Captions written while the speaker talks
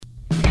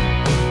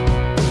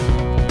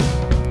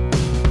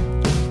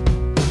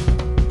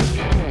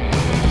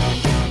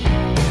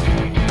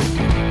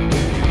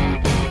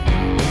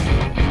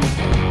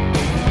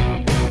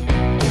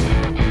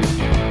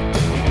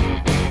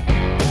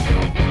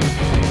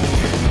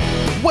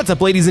What's up,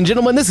 ladies and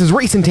gentlemen? This is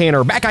Reese and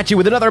Tanner back at you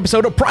with another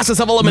episode of Process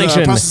of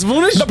Elimination. The Process of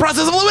Elimination. The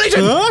Process of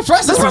Elimination.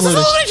 Process of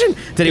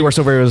Elimination. Today we're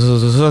so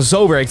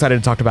very excited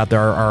to talk about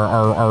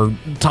our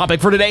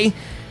topic for today.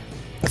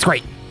 It's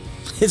great.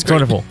 It's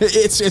great. Wonderful.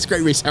 It's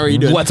great, Reese. How are you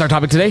doing? What's our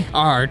topic today?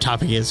 Our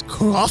topic is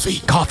coffee.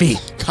 Coffee.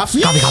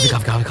 Coffee.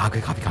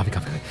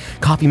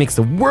 Coffee makes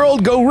the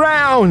world go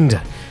round.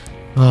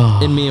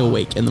 And me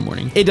awake in the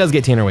morning. It does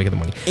get Tanner awake in the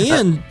morning.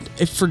 And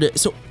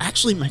so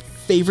actually my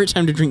favorite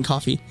time to drink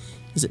coffee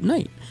is at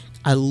night.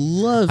 I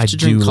love to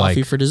drink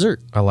coffee for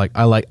dessert.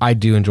 I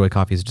do enjoy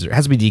coffee as dessert. It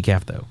has to be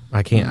decaf though.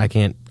 I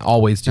can't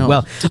always do. No,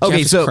 well, decaf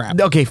okay, is so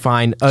crap. okay,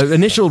 fine.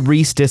 Initial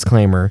Reese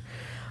disclaimer.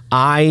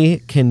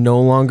 I can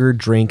no longer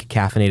drink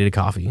caffeinated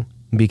coffee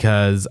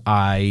because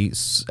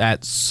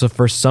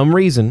for some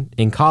reason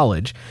in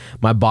college,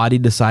 my body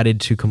decided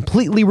to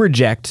completely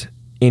reject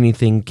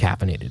anything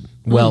caffeinated.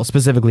 Well,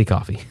 specifically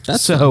coffee.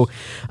 That's so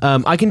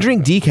I can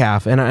drink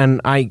decaf,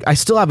 and I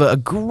still have a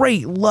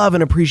great love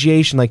and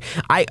appreciation. Like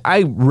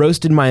I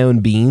roasted my own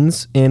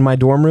beans in my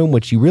dorm room,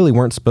 which you really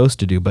weren't supposed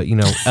to do, but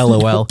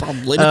LOL.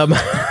 Probably not.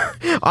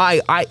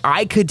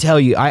 I could tell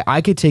you,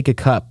 I could take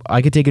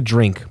a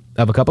drink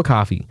of a cup of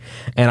coffee,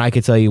 and I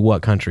could tell you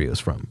what country it was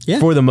from. Yeah.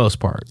 For the most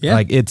part. Yeah.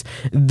 Like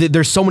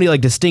there's so many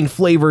like distinct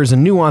flavors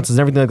and nuances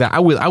and everything like that.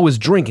 I was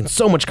drinking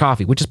so much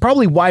coffee, which is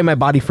probably why my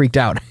body freaked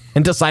out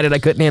and decided I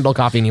couldn't handle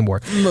coffee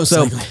anymore. Most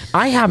so likely.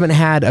 I haven't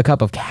had a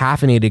cup of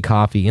caffeinated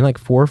coffee in like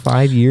 4 or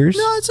 5 years.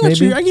 No, it's not maybe.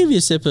 true. I gave you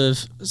a sip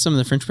of some of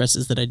the French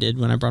presses that I did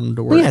when I brought them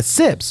to work. Well, yeah,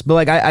 sips, but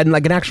like I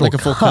like an actual Like a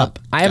full cup. cup.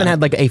 I haven't Got it.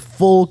 had like a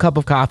full cup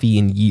of coffee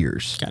in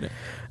years. Got it.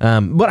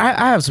 But I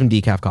have some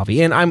decaf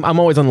coffee, and I'm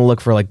always on the look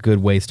for like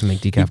good ways to make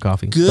decaf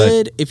coffee.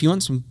 Good. If you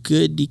want some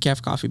good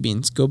decaf coffee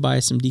beans, go buy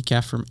some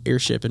decaf from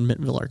Airship in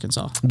Bentonville,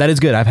 Arkansas. But that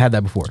is good. I've had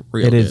that before.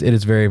 Real It is. good. It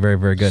is very, very,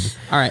 very good.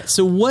 All right.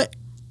 So what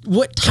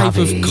type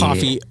Coffee. of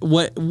coffee?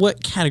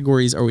 What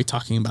categories are we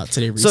talking about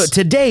today, Reese? So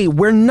today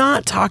we're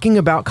not talking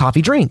about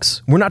coffee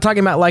drinks. We're not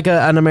talking about like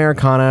an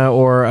Americano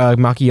or a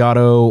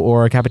macchiato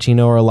or a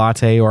cappuccino or a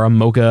latte or a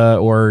mocha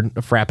or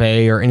a frappe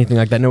or anything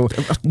like that. No,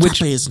 which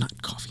frappe is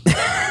not coffee.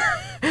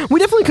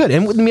 we definitely could,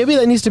 and maybe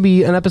that needs to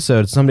be an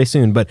episode someday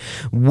soon. But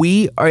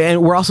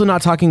we're also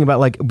not talking about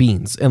like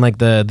beans and like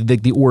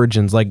the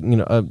origins, like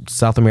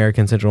South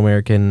American, Central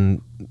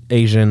American,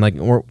 Asian, like,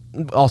 or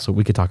also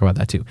we could talk about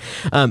that too.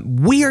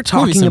 We are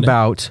talking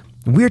about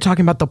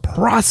the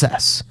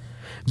process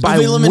by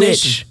Of elimination.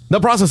 which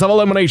the process of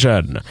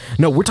elimination.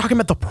 No, we're talking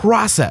about the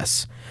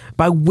process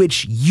by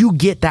which you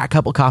get that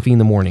cup of coffee in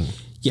the morning.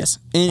 Yes.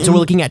 So we're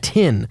looking at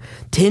 10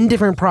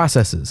 different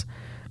processes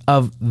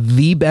of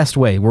the best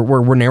way.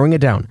 We're narrowing it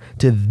down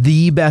to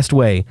the best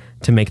way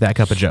to make that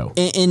cup of joe.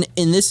 And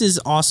this is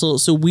also,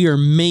 so we are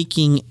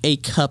making a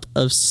cup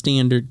of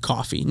standard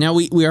coffee. Now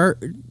we are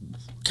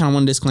kind of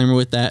one disclaimer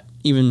with that.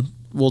 Even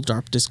we'll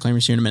drop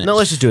disclaimers here in a minute. No,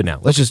 let's just do it now.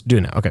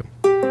 Okay.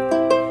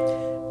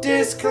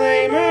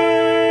 Disclaimer.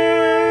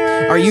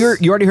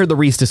 You already heard the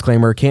Reese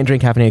disclaimer. Can't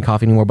drink caffeinated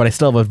coffee anymore, but I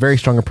still have a very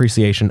strong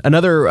appreciation.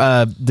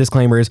 Another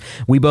disclaimer is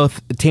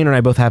Tanner and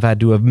I both have had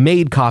to have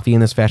made coffee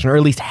in this fashion, or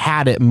at least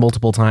had it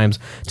multiple times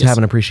to have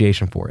an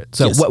appreciation for it.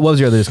 So Yes. what was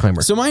your other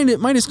disclaimer? So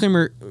my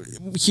disclaimer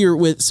here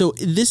we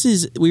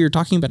are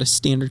talking about a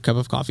standard cup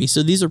of coffee.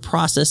 So these are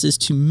processes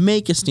to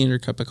make a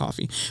standard cup of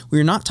coffee.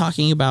 We're not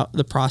talking about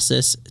the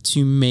process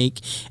to make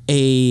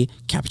a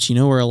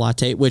cappuccino or a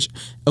latte,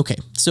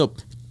 so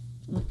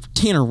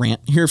Tanner rant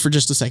here for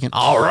just a second.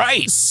 All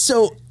right.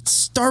 So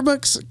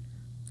Starbucks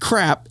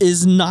crap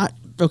is not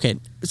okay.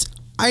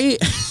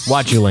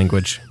 Watch your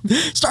language.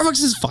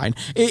 Starbucks is fine.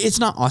 It's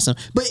not awesome,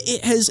 but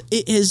it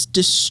has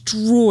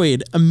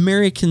destroyed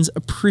Americans'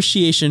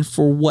 appreciation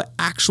for what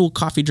actual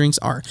coffee drinks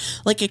are.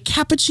 Like a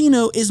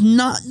cappuccino is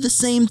not the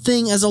same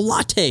thing as a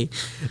latte.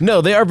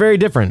 No, they are very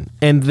different,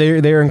 and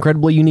they're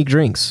incredibly unique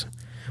drinks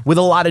with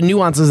a lot of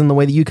nuances in the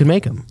way that you can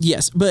make them.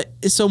 Yes, but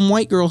some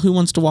white girl who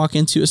wants to walk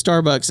into a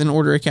Starbucks and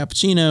order a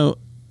cappuccino.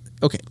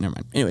 Okay, never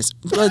mind. Anyways,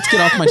 let's get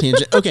off my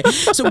tangent. Okay,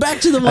 so back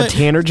to the A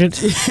Tannergent?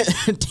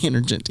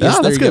 Tannergent. Yes,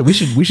 Oh, that's good. Go. We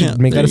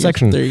should make that a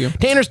section. There you go.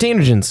 Tanner's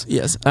Tannergents.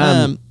 Yes.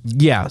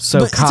 Yeah. So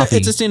But coffee.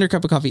 it's a standard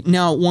cup of coffee.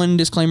 Now, one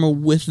disclaimer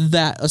with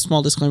that, a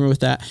small disclaimer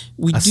with that.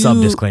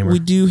 sub-disclaimer. We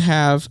do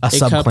have a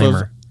cup of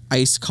subclaimer.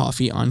 iced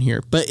coffee on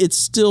here, but it's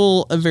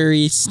still a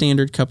very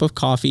standard cup of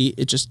coffee.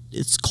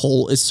 It's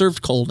cold. It's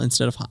served cold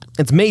instead of hot.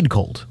 It's made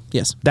cold.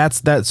 Yes.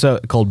 That's so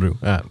cold brew.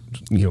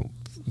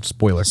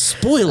 Spoiler.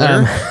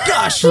 Spoiler.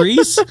 Gosh,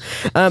 Reese.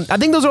 I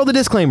think those are all the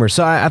disclaimers.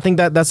 So I think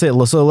that's it.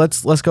 So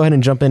let's go ahead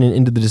and jump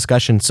into the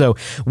discussion. So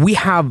we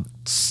have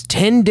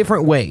 10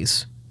 different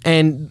ways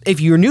And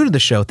if you're new to the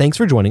show, thanks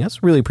for joining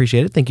us. Really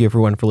appreciate it. Thank you,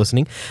 everyone, for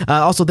listening.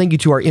 Also, thank you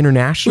to our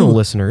international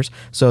listeners.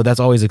 So that's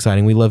always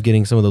exciting. We love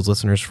getting some of those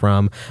listeners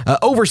from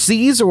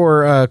overseas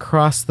or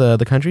across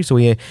the country. So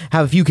we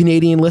have a few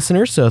Canadian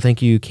listeners. So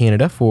thank you,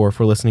 Canada, for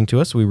listening to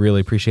us. We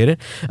really appreciate it.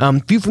 A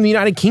few from the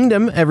United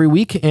Kingdom every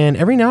week. And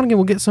every now and again,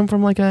 we'll get some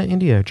from like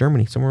India,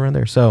 Germany, somewhere around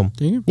there. So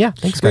yeah,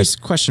 thanks, guys.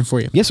 Question for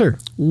you. Yes, sir.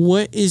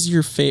 What is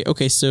your favorite?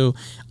 Okay, so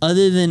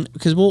other than,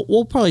 because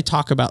we'll probably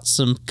talk about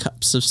some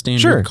cups of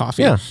standard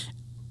coffee. Yeah.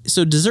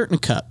 So dessert in a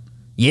cup.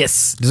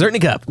 Yes, dessert in a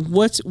cup.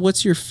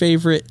 What's your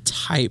favorite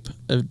type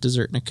of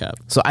dessert in a cup?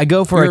 So I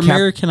go for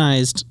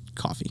Americanized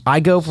coffee. I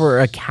go for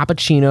a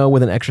cappuccino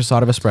with an extra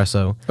shot of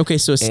espresso. Okay,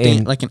 so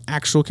like an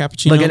actual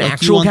cappuccino, like an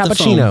actual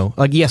cappuccino.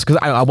 Like yes, because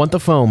I want the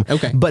foam.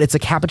 Okay, but it's a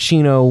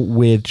cappuccino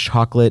with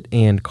chocolate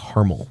and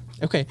caramel.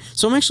 Okay,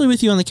 so I'm actually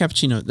with you on the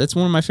cappuccino. That's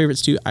one of my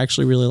favorites too. I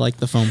actually really like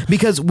the foam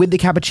because with the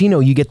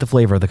cappuccino you get the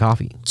flavor of the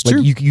coffee. It's true.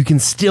 You can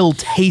still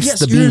taste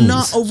the beans. You're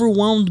not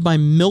overwhelmed by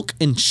milk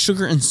and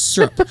sugar and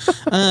syrup,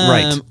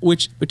 right?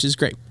 Which is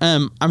great.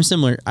 I'm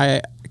similar.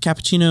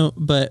 Cappuccino,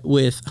 but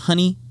with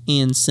honey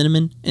and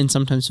cinnamon and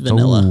sometimes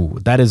vanilla. Ooh,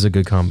 that is a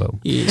good combo.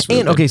 It's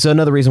really okay, so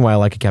another reason why I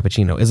like a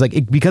cappuccino is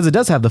like because it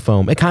does have the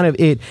foam.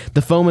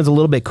 The foam is a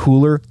little bit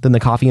cooler than the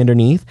coffee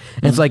underneath.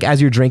 And it's like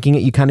as you're drinking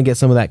it, you kind of get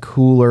some of that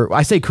cooler.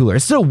 I say cooler.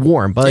 It's still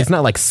warm, but it's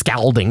not like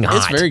scalding hot.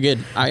 It's very good.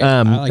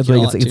 I like it a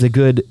lot it's a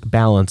good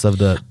balance of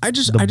the. I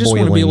just want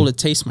to be able to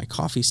taste my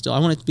coffee still. I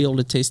want to be able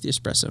to taste the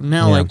espresso.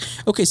 Now,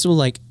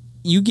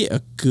 you get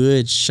a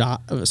good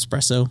shot of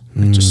espresso,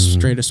 like just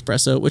straight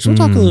espresso, which we'll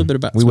talk a little bit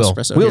about.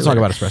 Espresso. We'll talk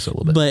about espresso a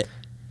little bit. But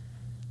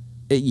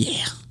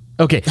yeah.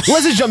 Okay,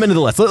 let's just jump into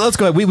the list. Let's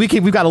go ahead.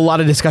 We've got a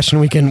lot of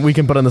discussion we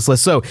can put on this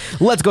list. So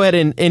let's go ahead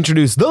and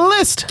introduce the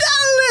list. The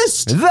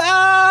list.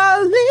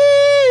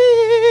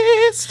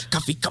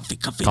 Coffee.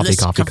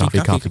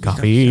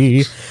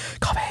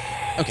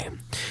 Okay.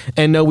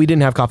 And no, we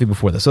didn't have coffee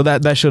before this, so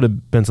that should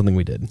have been something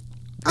we did.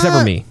 Except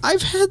for me.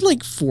 I've had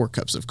like 4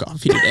 cups of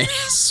coffee today,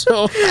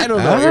 so I don't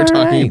know what you're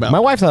talking about. My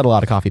wife's had a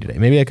lot of coffee today.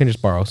 Maybe I can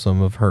just borrow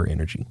some of her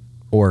energy.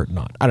 Or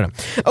not. I don't know.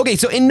 Okay,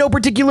 so in no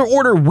particular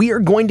order, we are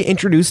going to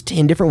introduce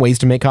 10 different ways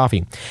to make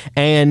coffee.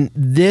 And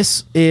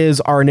this is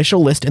our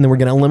initial list, and then we're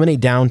going to eliminate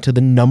down to the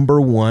number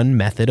 1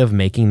 method of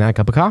making that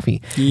cup of coffee.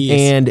 Yes.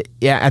 And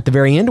at the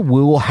very end,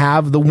 we will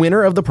have the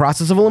winner of the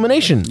process of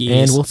elimination.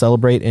 Yes. And we'll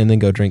celebrate and then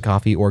go drink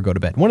coffee or go to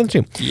bed. One of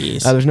the two.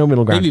 Yes. There's no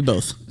middle ground. Maybe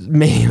both.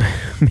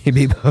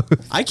 Maybe both.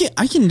 I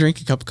can drink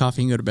a cup of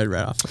coffee and go to bed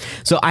right off.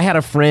 So I had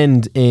a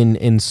friend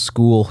in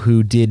school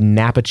who did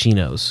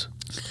nappuccinos.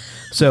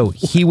 So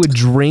he would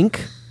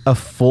drink a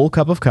full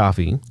cup of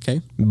coffee,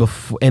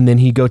 and then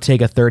he'd go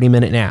take a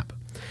 30-minute nap.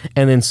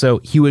 And then so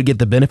he would get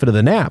the benefit of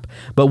the nap,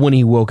 but when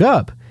he woke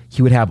up,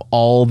 he would have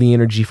all the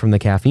energy from the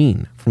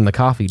caffeine, from the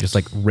coffee, just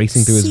like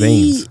racing through his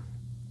veins.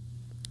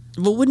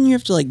 But wouldn't you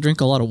have to like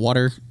drink a lot of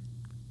water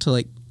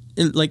to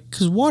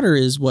because water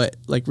is what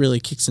like really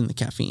kicks in the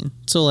caffeine.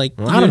 So like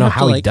I don't know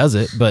how he does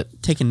it, but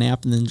take a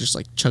nap and then just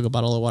like chug a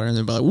bottle of water and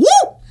then be like, woo!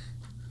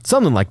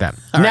 Something like that.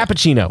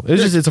 Nappuccino.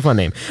 It's a fun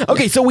name.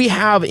 Okay, so we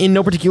have, in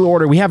no particular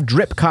order, we have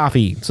drip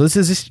coffee. So this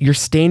is just your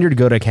standard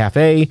go to a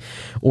cafe,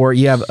 or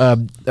you have a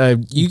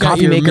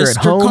coffee maker Mr. at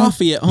home.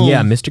 Coffee at home.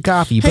 Yeah, Mr.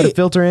 Coffee. You put a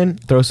filter in,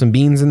 throw some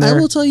beans in there. I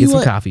will tell you get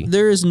what, some coffee.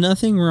 there is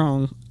nothing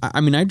wrong. I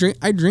mean, I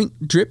drink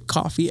drip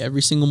coffee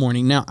every single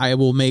morning. Now, I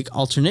will make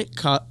alternate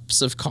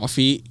cups of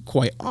coffee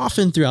quite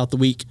often throughout the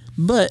week,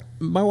 but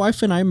my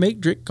wife and I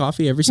make drip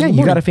coffee every single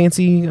morning. You got a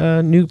fancy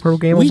new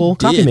programmable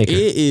coffee maker.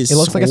 It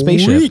looks like a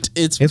spaceship.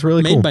 It's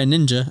really made cool. by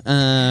Ninja.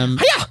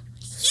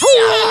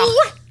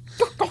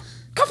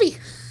 Coffee.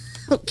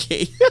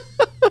 Okay.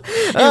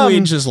 And we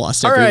just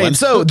lost everyone. All right,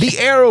 so the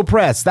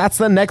AeroPress, that's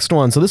the next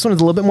one. So this one is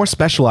a little bit more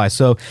specialized.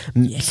 So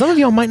some of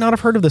y'all might not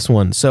have heard of this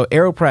one. So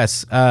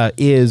AeroPress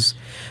is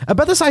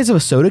about the size of a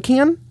soda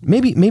can,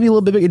 maybe a little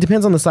bit bigger. It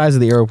depends on the size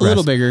of the AeroPress. A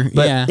little bigger,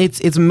 but yeah.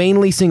 It's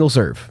mainly single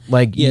serve.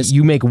 Like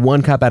you make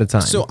 1 cup at a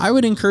time. So I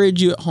would encourage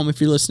you at home,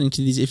 if you're listening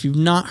to these, if you've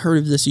not heard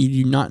of this, or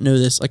you do not know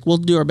this, like we'll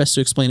do our best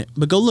to explain it,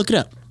 but go look it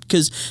up.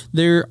 Because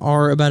there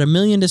are about 1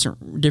 million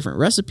different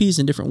recipes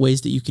and different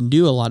ways that you can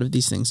do a lot of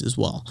these things as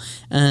well.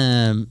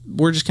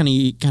 We're just kind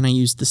of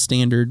use the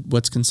standard,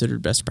 what's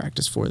considered best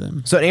practice for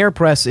them. So an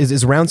AeroPress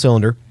is a round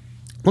cylinder.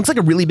 Looks like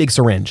a really big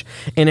syringe,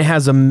 and it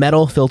has a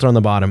metal filter on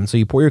the bottom. So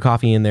you pour your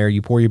coffee in there,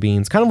 you pour your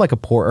beans, kind of like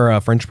a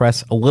French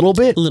press, a little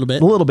bit,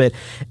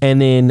 and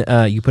then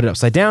you put it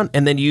upside down,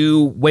 and then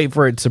you wait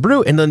for it to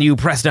brew, and then you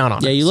press down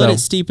on it. Yeah, you let it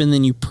steep, and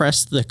then you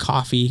press the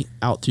coffee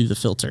out through the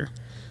filter.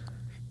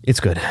 It's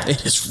good.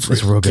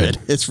 It's real good.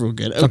 It's real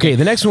good. Okay,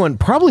 the next one,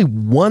 probably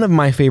one of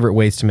my favorite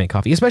ways to make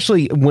coffee,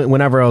 especially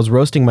whenever I was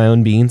roasting my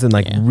own beans and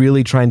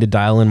really trying to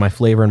dial in my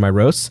flavor in my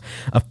roasts.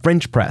 A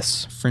French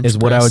press is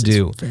what I would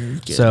do.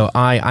 So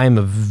I'm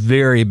a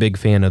very big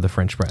fan of the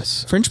French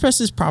press. French press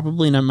is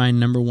probably not my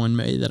number 1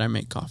 way that I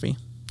make coffee.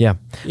 Yeah.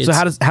 So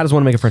how does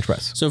one make a French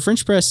press? So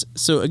French press,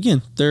 so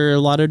again, there are a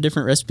lot of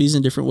different recipes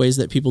and different ways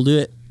that people do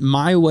it.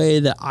 My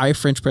way that I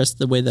French press,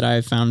 the way that I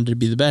have found to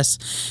be the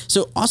best.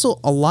 So also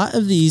a lot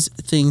of these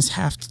things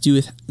have to do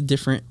with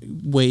different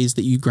ways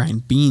that you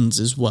grind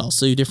beans as well.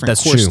 So different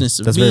coarseness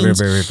of beans. That's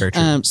very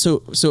true.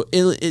 So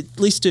at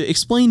least to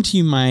explain to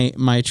you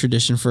my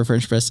tradition for a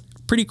French press,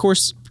 pretty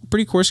coarse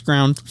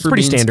ground for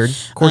pretty beans. Standard.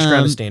 Coarse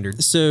ground is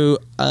standard. So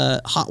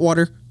hot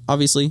water,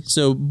 obviously.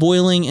 So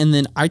boiling, and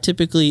then I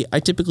typically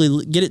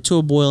get it to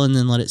a boil and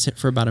then let it sit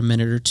for about a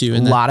minute or two.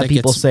 And a lot of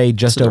people say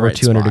just over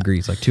 200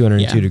 degrees, like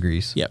 202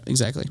 degrees. Yep,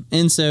 exactly.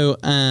 And so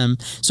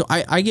so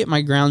I get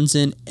my grounds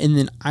in, and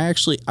then I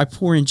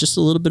pour in just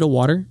a little bit of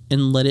water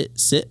and let it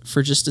sit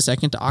for just a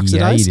second to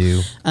oxidize. Yeah,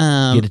 you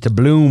do. Get it to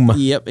bloom.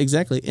 Yep,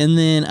 exactly. And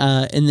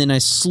then I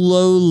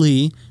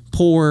slowly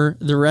pour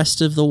the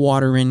rest of the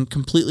water in,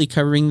 completely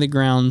covering the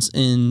grounds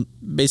in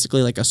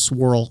basically like a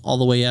swirl all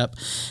the way up.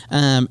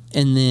 And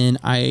then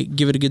I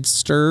give it a good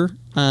stir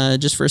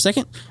just for a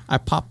second. I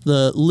pop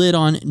the lid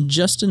on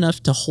just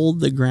enough to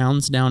hold the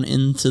grounds down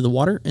into the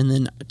water. And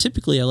then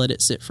typically I let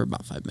it sit for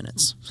about 5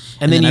 minutes.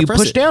 And then you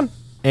push down.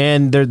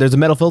 And there's a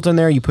metal filter in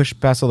there. You push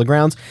past all the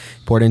grounds,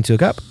 pour it into a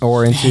cup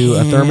or into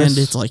a thermos. And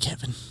it's like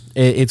heaven.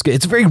 It's good.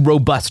 It's a very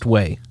robust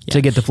way to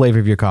get the flavor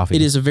of your coffee.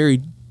 It is a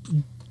very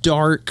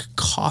dark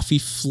coffee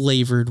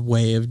flavored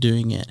way of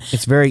doing it.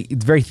 It's very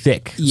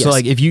thick. Yes. So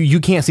like if you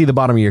can't see the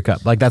bottom of your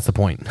cup, like that's the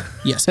point.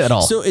 Yes. At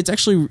all. So it's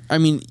actually, I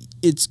mean,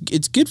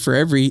 it's good for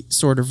every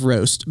sort of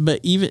roast, but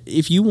even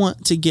if you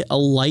want to get a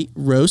light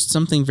roast,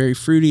 something very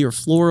fruity or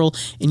floral,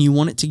 and you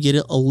want it to get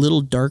it a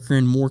little darker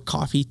and more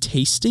coffee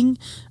tasting, do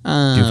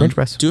a French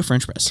press. Do a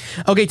French press.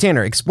 Okay,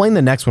 Tanner, explain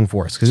the next one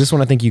for us, because this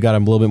one I think you got a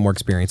little bit more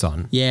experience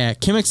on. Yeah,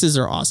 Chemexes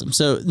are awesome.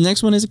 So the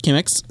next one is a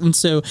Chemex, and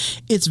so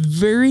it's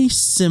very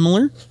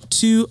similar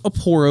to a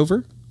pour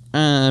over.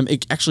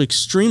 Actually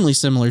extremely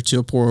similar to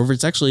a pour over.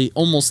 It's actually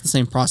almost the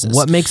same process.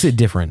 What makes it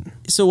different?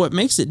 So what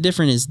makes it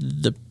different is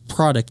the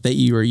product that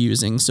you are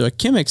using. So a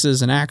Chemex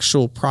is an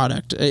actual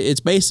product. It's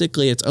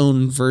basically its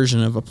own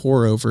version of a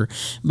pour over,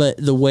 but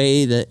the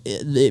way that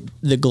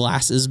the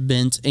glass is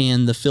bent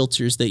and the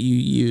filters that you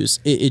use,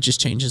 it just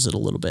changes it a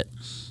little bit.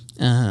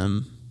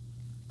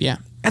 Yeah.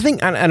 I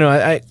think I don't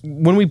know.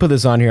 When we put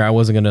this on here, I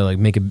wasn't gonna like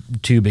make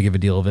too big of a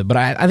deal of it, but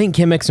I think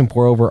Chemex and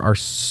pour over are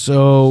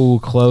so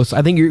close.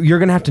 I think you're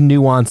gonna have to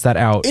nuance that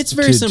out. It's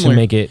very similar to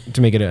make it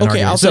an okay.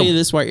 argument. I'll tell you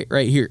this right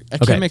here. A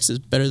Chemex is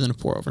better than a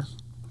pour over.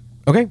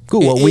 Okay, cool.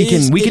 Well, we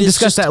can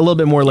discuss that a little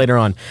bit more later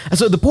on.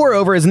 So the pour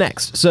over is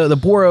next. So the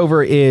pour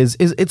over is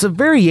it's a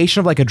variation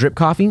of like a drip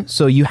coffee.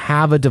 So you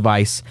have a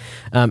device,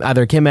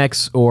 either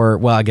Chemex or,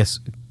 well, I guess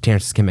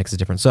Terrence's Chemex is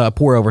different. So a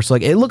pour over. So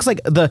like it looks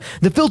like the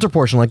filter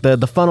portion, like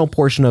the funnel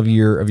portion of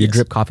your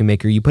drip coffee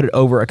maker. You put it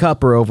over a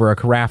cup or over a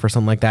carafe or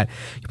something like that.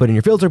 You put in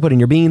your filter, put in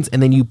your beans,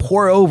 and then you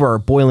pour over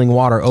boiling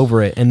water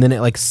over it, and then it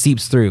like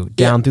seeps through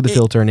down through the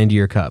filter and into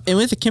your cup. And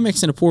with a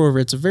Chemex and a pour over,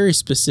 it's a very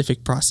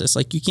specific process.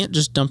 Like you can't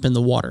just dump in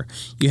the water.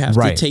 You have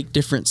to take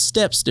different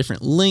steps,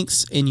 different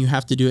lengths, and you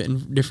have to do it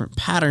in different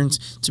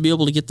patterns to be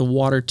able to get the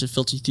water to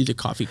filter through the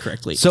coffee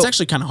correctly. So, it's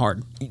actually kind of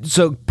hard.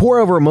 So pour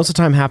over most of the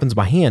time happens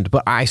by hand,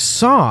 but I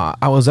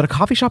was at a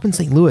coffee shop in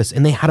St. Louis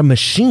and they had a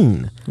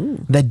machine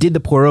that did the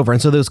pour over,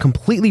 and so it was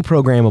completely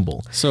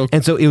programmable. So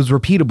it was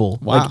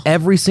repeatable. Wow. Like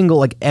every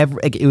single it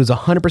was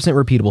 100%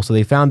 repeatable. So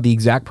they found the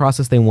exact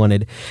process they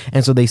wanted,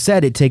 and so they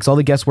said it takes all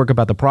the guesswork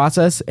about the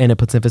process and it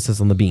puts emphasis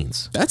on the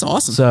beans. That's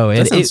awesome. So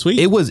that sounds sweet.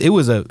 It was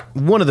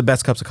one of the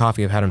best cups of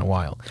coffee I've had in a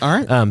while. All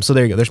right. So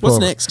there you go. There's what's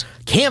next?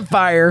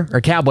 Campfire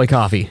or cowboy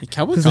coffee.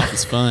 Cowboy coffee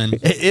is fun.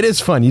 It is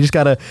fun. You just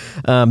gotta.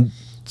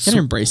 Can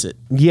embrace it.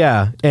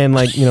 Yeah, and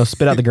like,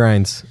 spit out the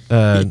grinds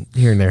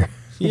here and there.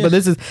 Yeah. But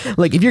this is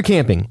like if you're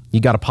camping, you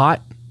got a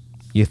pot,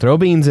 you throw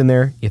beans in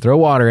there, you throw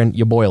water in,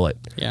 you boil it.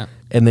 Yeah.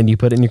 And then you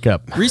put it in your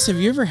cup. Reese, have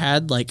you ever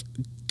had like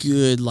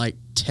good like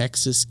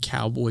Texas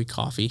cowboy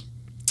coffee?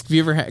 Have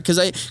you ever had? Because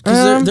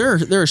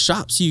there are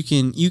shops they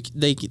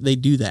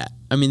do that.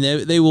 I mean,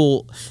 they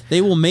will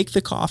make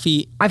the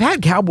coffee. I've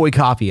had cowboy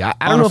coffee. I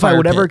don't know if I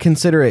would ever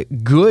consider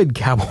it good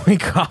cowboy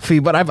coffee,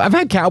 but I've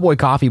had cowboy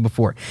coffee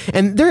before,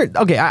 and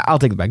I'll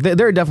take it back.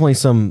 There are definitely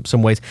some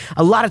ways.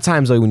 A lot of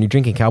times, though, when you're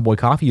drinking cowboy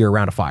coffee, you're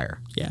around a fire.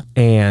 Yeah,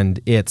 and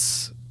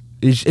it's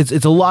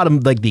a lot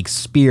of like the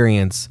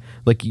experience,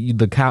 like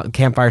the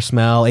campfire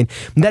smell, and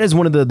that is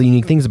one of the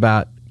unique things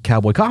about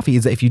cowboy coffee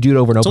is that if you do it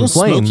over an open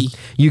flame,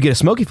 you get a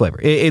smoky flavor.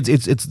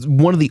 It's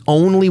one of the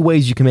only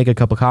ways you can make a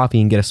cup of coffee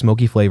and get a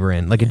smoky flavor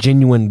in, like a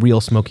genuine, real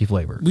smoky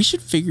flavor. We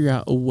should figure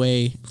out a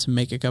way to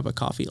make a cup of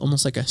coffee,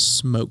 almost like a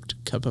smoked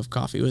cup of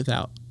coffee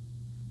without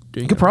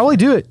doing it. Could probably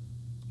do it.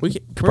 We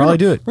could probably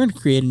do it. We're going to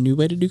create a new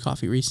way to do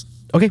coffee, Reese.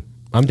 Okay,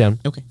 I'm down.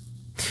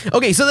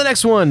 Okay, so the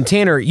next one,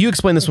 Tanner, you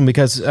explain this one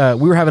because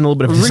we were having a little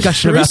bit of a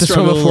discussion about this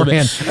one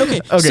beforehand. Okay,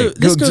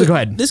 so go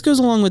ahead. This goes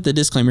along with the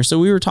disclaimer. So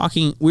we were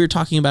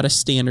talking about a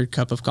standard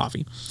cup of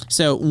coffee.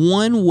 So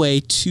one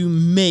way to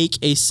make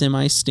a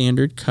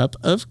semi-standard cup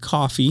of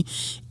coffee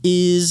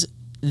is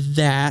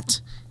that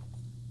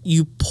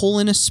you pull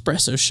an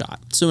espresso shot.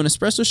 So an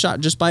espresso shot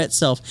just by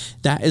itself,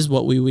 that is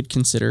what we would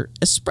consider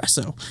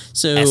espresso.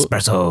 So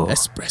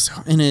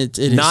espresso. And it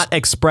is not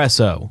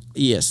espresso.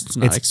 Yes, it's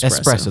not It's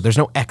espresso. There's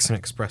no X in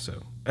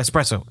espresso.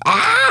 Espresso.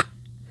 Ah!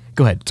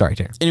 Go ahead. Sorry,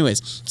 Tanner.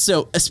 Anyways,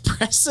 so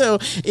espresso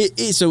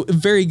is so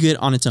very good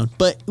on its own,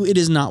 but it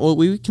is not what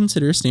we would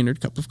consider a standard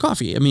cup of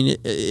coffee. I mean,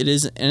 it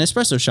is an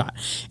espresso shot.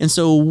 And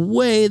so a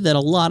way that a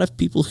lot of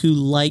people who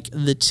like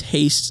the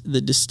taste,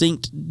 the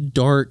distinct,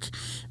 dark,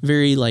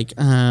 very like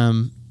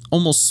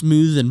almost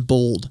smooth and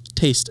bold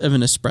taste of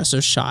an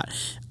espresso shot,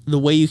 the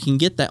way you can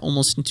get that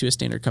almost into a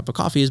standard cup of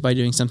coffee is by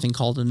doing something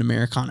called an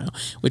Americano,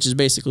 which is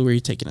basically where you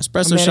take an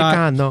espresso shot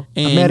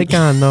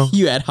and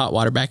you add hot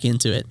water back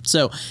into it.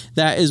 So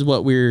that is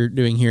what we're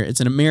doing here. It's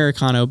an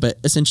Americano, but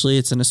essentially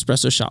it's an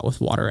espresso shot with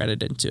water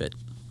added into it.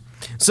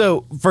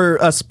 So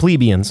for us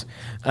plebeians,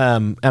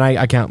 and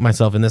I count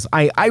myself in this,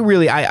 I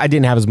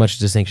didn't have as much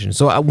distinction.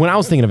 So when I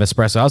was thinking of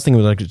espresso, I was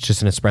thinking of like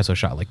just an espresso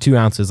shot, like 2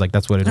 ounces, like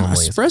that's what it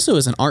normally is. Espresso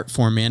is an art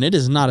form, man. It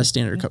is not a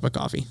standard cup of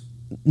coffee.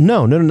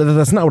 No,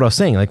 that's not what I was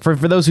saying. Like for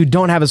those who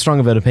don't have as strong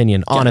of an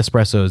opinion on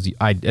espresso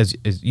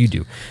as you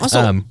do.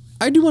 Also,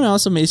 I do want to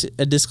also make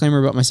a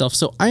disclaimer about myself.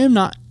 So I am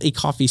not a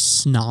coffee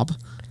snob.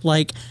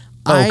 Like,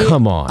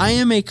 come on. I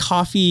am a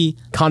coffee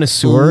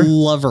connoisseur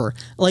lover.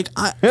 Like,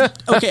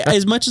 okay,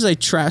 as much as I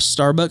trash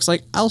Starbucks,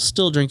 like I'll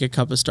still drink a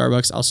cup of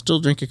Starbucks. I'll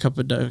still drink a cup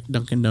of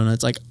Dunkin'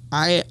 Donuts. Like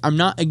I'm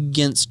not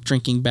against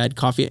drinking bad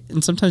coffee.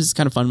 And sometimes it's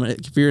kind of fun when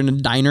if you're in a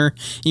diner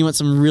and you want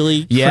some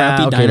really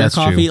crappy diner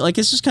coffee. True. Like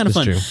it's just kind of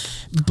fun. True.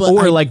 But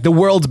like the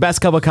world's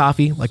best cup of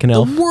coffee, like an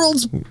elf. The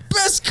world's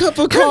best cup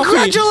of coffee.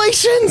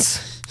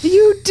 Congratulations!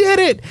 You did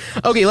it.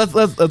 Okay,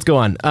 let's go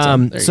on.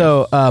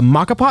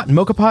 Mocha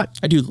pot.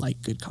 I do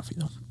like good coffee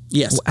though.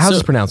 Yes. How's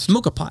it pronounced?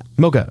 Mocha pot.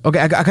 Mocha.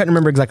 Okay, I couldn't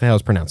remember exactly how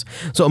it's pronounced.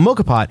 So a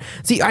mocha pot.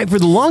 See, for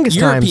the longest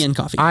time, European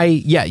coffee.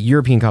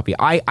 European coffee.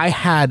 I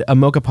had a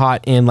mocha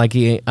pot in like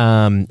a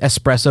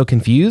espresso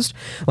confused.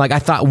 Like I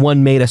thought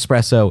one made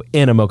espresso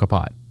in a mocha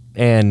pot,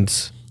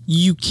 and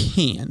you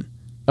can.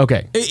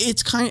 Okay.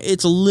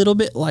 It's a little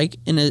bit like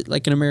an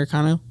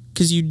Americano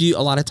because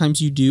a lot of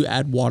times you do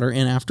add water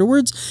in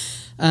afterwards.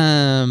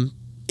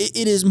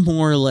 It is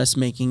more or less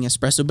making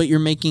espresso, but you're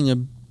making a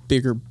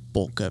bigger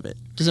bulk of it.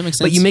 Does that make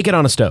sense? But you make it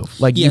on a stove.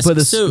 Like you put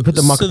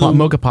the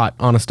mocha pot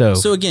on a stove.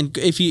 So again,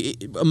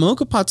 a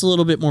mocha pot's a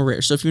little bit more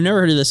rare. So if you've never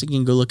heard of this,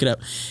 again, go look it up.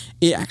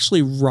 It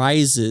actually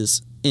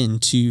rises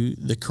into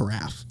the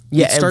carafe.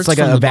 Yeah, it starts it's like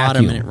from a the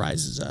vacuum. bottom and it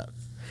rises up.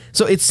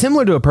 So it's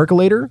similar to a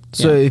percolator.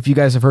 So if you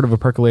guys have heard of a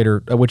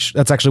percolator, which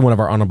that's actually one of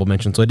our honorable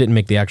mentions, so it didn't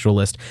make the actual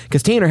list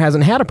because Tanner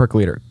hasn't had a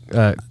percolator.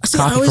 Coffee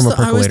from a percolator.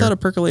 I always thought a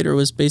percolator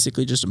was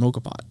basically just a mocha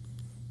pot.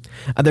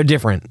 They're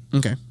different.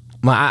 Okay.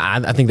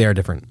 I think they are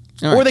different.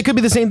 All right. Or they could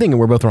be the same thing and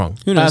we're both wrong.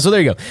 Who knows? So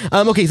there you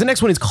go. Okay, so the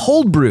next one is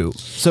cold brew.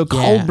 So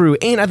cold brew,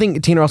 and I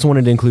think Tanner also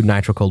wanted to include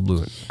nitro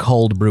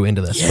cold brew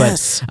into this.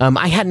 Yes. But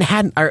I hadn't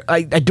had,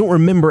 I don't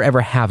remember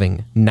ever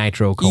having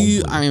nitro cold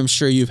brew. I am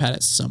sure you've had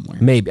it somewhere.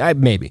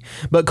 Maybe.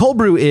 But cold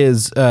brew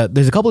is,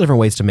 there's a couple different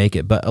ways to make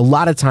it, but a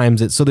lot of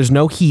times so there's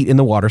no heat in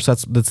the water, so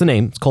that's the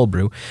name, it's cold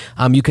brew.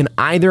 You can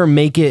either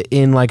make it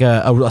in like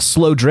a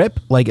slow drip,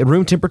 like a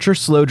room temperature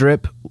slow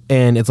drip,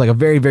 and it's like a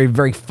very, very,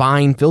 very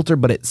fine filter,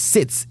 but it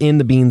sits in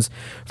the beans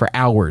for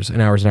hours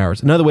and hours and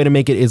hours. Another way to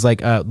make it is like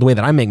the way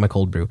that I make my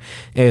cold brew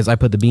is I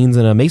put the beans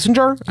in a mason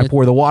jar, I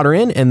pour the water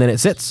in, and then it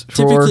sits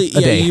for a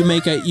day. you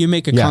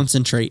make a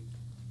concentrate.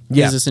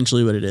 Yeah. Is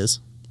essentially what it is.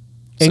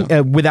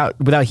 And,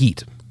 without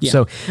heat. Yeah.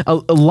 So a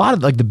lot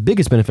of like the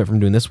biggest benefit from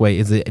doing this way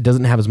is that it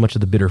doesn't have as much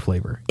of the bitter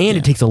flavor, and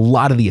it takes a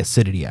lot of the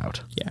acidity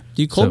out. Yeah,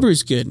 dude, cold brew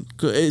is good.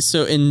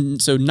 So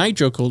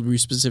nitro cold brew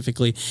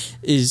specifically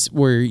is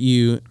where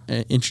you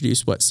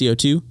introduce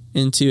CO2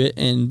 into it,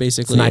 and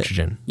basically it's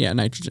nitrogen.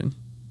 Nitrogen.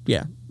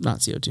 Yeah, not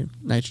CO2,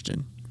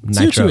 nitrogen.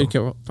 Nitro.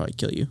 CO2 would probably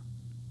kill you.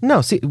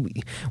 No, see,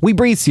 we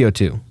breathe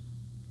CO2.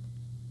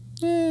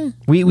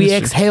 We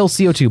exhale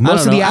CO2.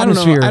 Most of the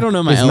atmosphere I don't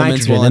know my is elements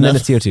nitrogen, well and then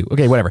enough. it's CO2.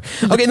 Okay, whatever.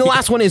 Okay, and the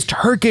last one is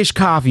Turkish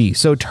coffee.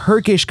 So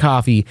Turkish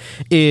coffee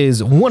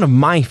is one of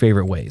my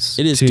favorite ways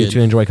to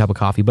enjoy a cup of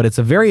coffee, but it's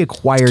a very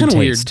acquired taste.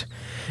 Weird.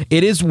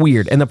 It is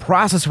weird, and the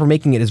process for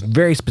making it is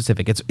very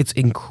specific. It's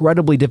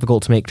incredibly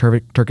difficult to make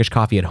Turkish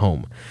coffee at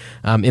home,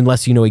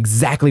 unless you know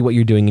exactly what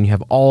you're doing and you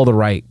have all the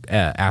right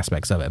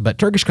aspects of it. But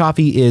Turkish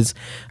coffee is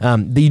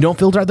you don't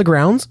filter out the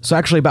grounds, so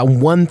actually about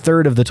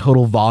 1/3 of the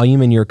total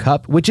volume in your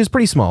cup, which is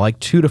pretty small, like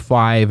 2 to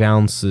 5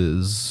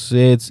 ounces.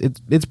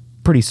 It's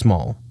pretty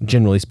small,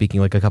 generally speaking,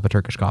 like a cup of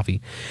Turkish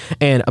coffee,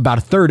 and about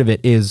 1/3 of it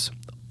is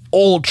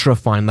ultra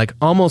fine, like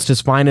almost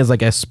as fine as like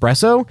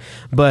espresso,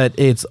 but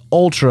it's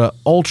ultra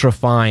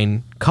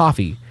fine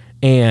coffee,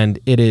 and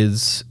it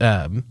is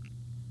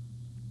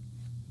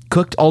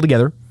cooked all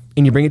together,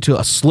 and you bring it to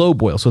a slow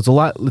boil, so it's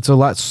a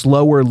lot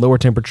slower, lower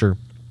temperature,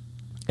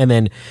 and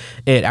then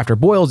after it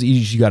boils,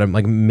 you gotta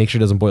like make sure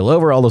it doesn't boil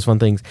over, all those fun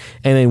things,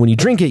 and then when you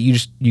drink it,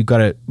 you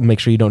gotta make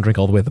sure you don't drink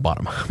all the way at the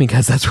bottom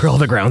because that's where all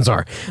the grounds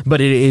are.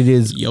 But it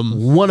is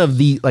one of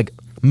the like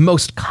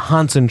most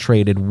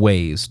concentrated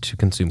ways to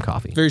consume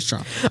coffee. Very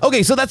strong.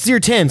 Okay, so that's your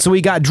 10. So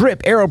we got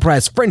drip,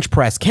 AeroPress, French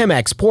press,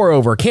 Chemex, pour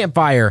over,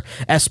 campfire,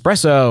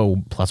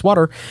 espresso plus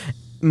water,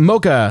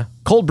 mocha,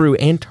 cold brew,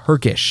 and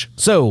Turkish.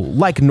 So,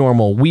 like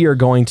normal, we are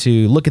going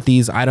to look at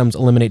these items,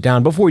 eliminate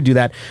down. Before we do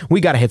that,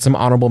 we got to hit some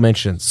honorable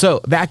mentions.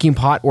 So, vacuum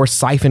pot or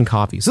siphon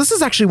coffee. So, this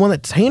is actually one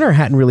that Tanner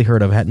hadn't really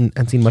heard of,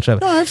 hadn't seen much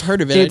of. No, I've heard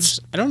of it.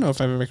 I don't know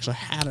if I've ever actually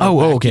had a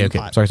Okay.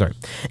 pot. Sorry.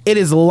 It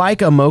is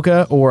like a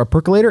mocha or a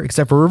percolator,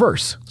 except for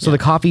reverse. So, the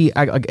coffee,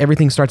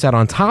 everything starts out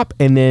on top,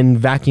 and then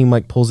vacuum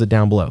pulls it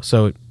down below.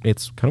 So,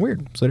 it's kind of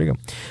weird. So, there you go.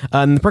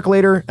 And the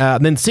percolator,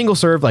 then single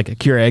serve, like a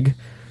Keurig.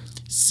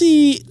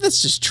 See,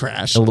 that's just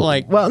trash.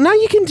 Well, now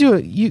you can do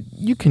it.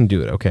 You can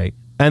do it, okay.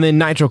 And then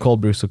nitro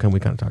cold brew, so can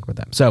we kind of talk about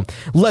that? So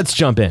let's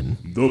jump in.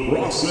 The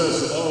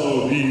process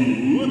of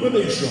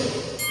elimination.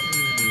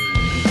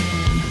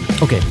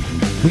 Okay,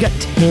 we got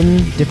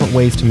 10 different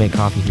ways to make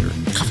coffee here.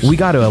 We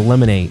got to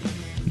eliminate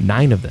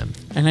 9 of them.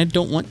 And I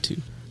don't want to,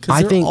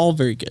 because they're all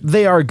very good.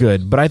 They are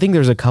good, but I think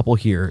there's a couple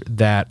here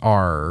that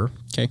are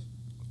Okay.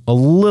 a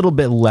little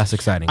bit less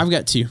exciting. I've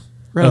got 2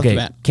 right off the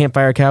bat.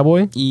 Campfire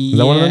Cowboy? Is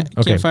that one of them?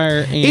 Okay.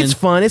 Campfire and... It's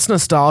fun. It's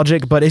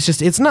nostalgic, but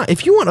it's not.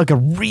 If you want a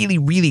really,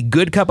 really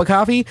good cup of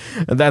coffee,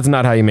 that's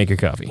not how you make your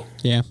coffee.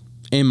 Yeah.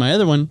 And my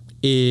other one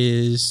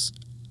is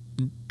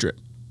drip,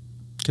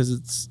 because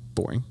it's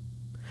boring.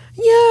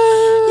 Yeah.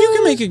 You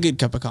can make a good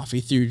cup of coffee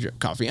through drip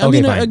coffee. I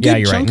mean, fine. a good Yeah,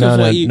 you're right. chunk No, of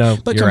no, what you... no,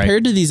 but you're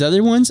compared to these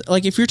other ones,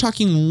 like if you're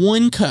talking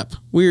one cup,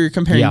 we're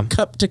comparing Yeah.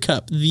 cup to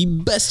cup, the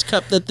best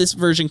cup that this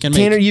version can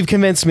Tanner, make. you've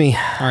convinced me.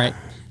 All right.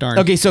 Darn.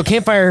 Okay, so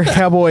Campfire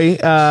Cowboy,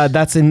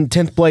 that's in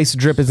 10th place.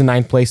 Drip is in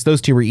 9th place. Those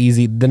 2 were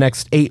easy. The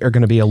next 8 are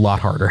going to be a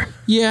lot harder.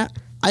 Yeah,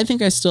 I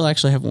think I still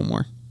actually have one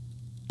more.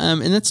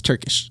 And that's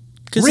Turkish.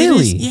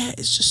 Really?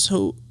 It's just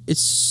so...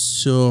 It's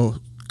so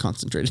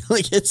concentrated.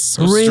 It's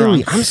so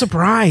Really? strong. I'm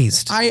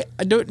surprised. I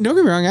don't get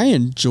me wrong, I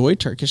enjoy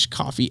Turkish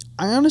coffee.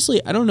 I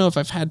don't know if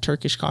I've had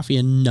Turkish coffee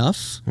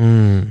enough.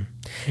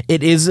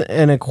 It is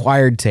an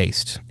acquired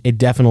taste. It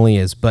definitely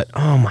is. But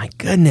oh my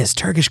goodness,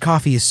 Turkish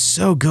coffee is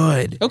so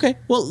good. Okay,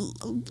 well,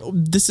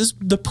 this is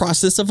the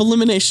process of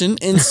elimination,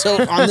 and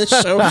so on this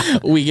show,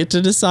 we get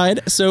to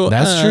decide. So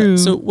That's true.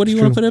 So what do you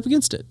It's want to true. put up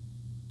against it?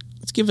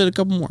 Let's give it a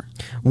couple more.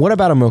 What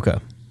about a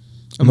mocha?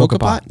 A mocha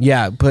pot?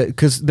 Yeah, but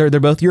because they're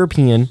both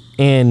European,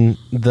 and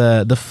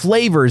the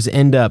flavors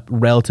end up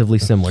relatively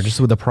similar,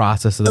 just with the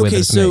process of the way that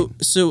Okay, it's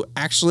made. so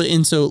actually,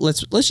 and so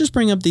let's just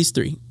bring up these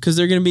 3 because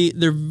they're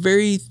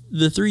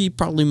the 3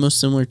 probably most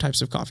similar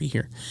types of coffee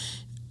here: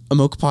 a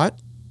mocha pot,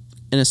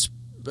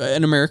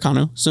 an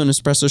Americano, so an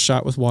espresso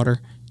shot with water,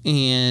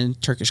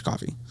 and Turkish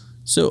coffee.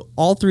 So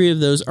all 3 of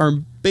those are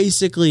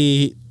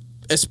basically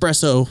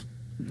espresso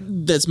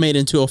that's made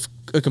into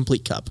a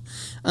complete cup.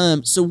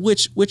 So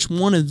which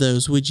one of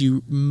those would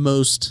you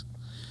most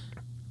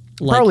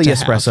like Probably to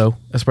espresso,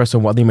 have?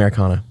 espresso, the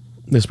Americano,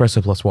 the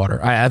espresso plus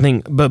water. I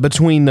think, but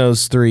between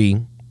those 3,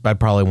 I'd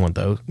probably want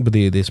the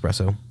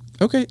espresso.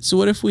 Okay, so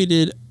what if we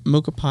did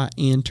mocha pot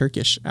and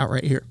Turkish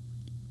outright here?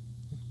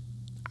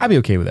 I'd be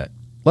okay with that.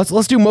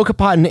 Let's do mocha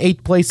pot in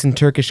 8th place and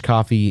Turkish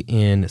coffee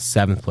in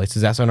 7th place.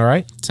 Does that sound all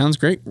right? Sounds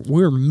great.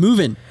 We're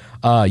moving.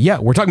 Yeah,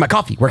 we're talking about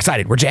coffee. We're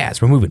excited. We're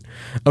jazzed. We're moving.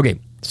 Okay,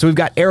 so we've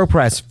got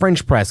AeroPress,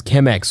 French press,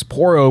 Chemex,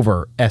 pour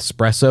over,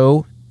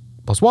 espresso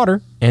plus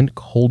water, and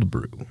cold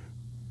brew.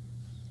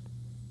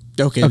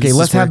 Okay, Okay, this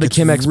let's is where have it the gets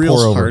Chemex real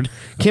pour over. hard.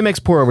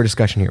 Chemex pour over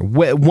discussion here.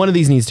 One of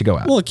these needs to go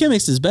out. Well, a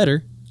Chemex is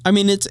better. I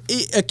mean, a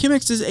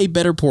Chemex is a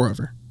better pour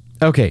over.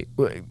 Okay,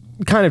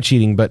 kind of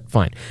cheating, but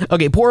fine.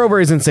 Okay, pour over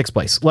is in 6th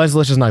place. Let's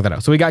just knock that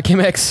out. So we got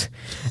Chemex,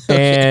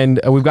 and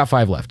we've got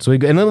 5 left. So we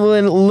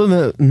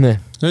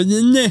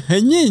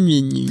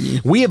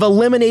have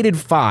eliminated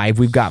 5.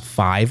 We've got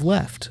 5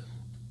 left.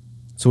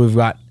 So we've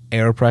got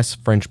AeroPress,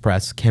 French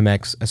press,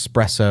 Chemex,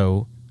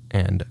 espresso,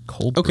 and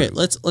cold brew. Okay,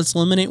 let's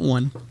eliminate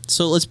 1.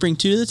 So let's bring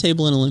 2 to the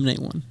table and eliminate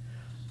 1.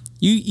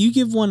 You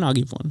give 1, I'll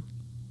give 1.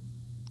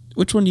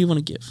 Which one do you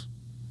want to give?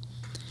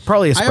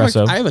 Probably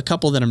espresso. I have a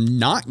couple that I'm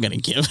not going to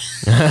give.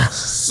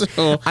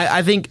 So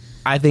I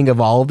think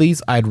of all of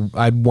these, I'd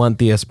want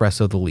the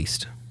espresso the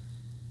least.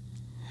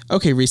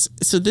 okay, Reese.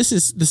 So this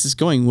is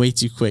going way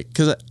too quick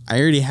because I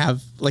already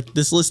have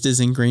this list is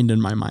ingrained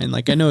in my mind.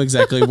 I know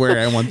exactly where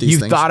I want these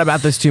You've things. thought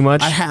about this too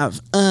much? I have.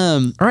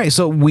 All right,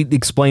 so we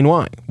explain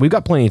why. We've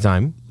got plenty of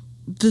time.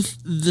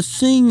 The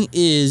thing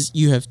is,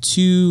 you have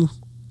 2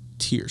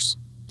 tiers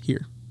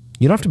here.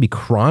 You don't have to be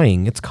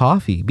crying. It's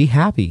coffee. Be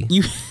happy.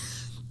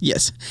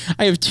 Yes,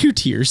 I have 2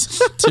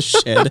 tiers to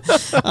shed.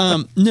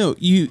 No,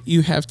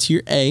 you have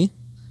tier A,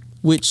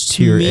 which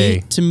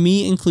to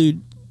me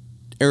include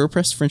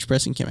AeroPress, French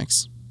press, and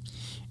Chemex,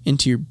 and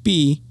tier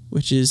B,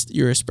 which is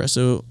your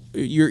espresso,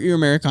 your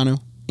Americano,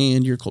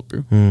 and your cold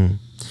brew.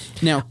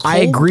 Now, I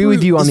agree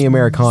with you on the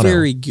Americano.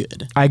 Very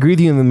good. I agree with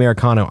you on the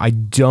Americano. I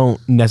don't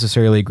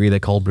necessarily agree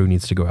that cold brew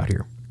needs to go out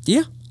here.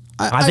 Yeah,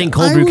 I think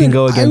cold brew can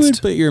go I would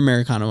against put your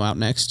Americano out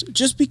next,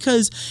 just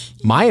because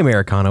my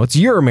Americano. It's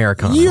your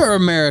Americano. you're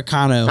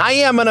Americano. I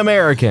am an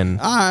American.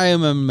 I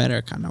am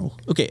Americano.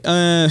 Okay.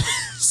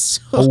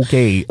 So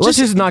Okay, let's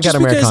just knock out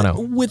because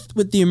Americano.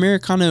 With the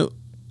Americano,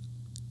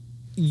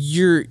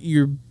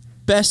 your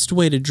best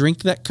way to drink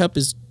that cup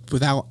is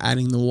without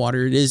adding the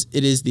water. It is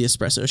the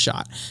espresso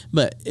shot.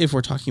 But if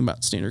we're talking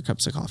about standard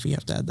cups of coffee, you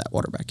have to add that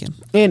water back in.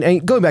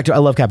 And going back to, I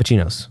love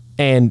cappuccinos,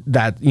 and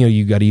that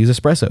you got to use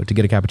espresso to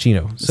get a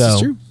cappuccino. This So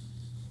is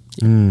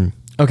true.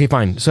 okay,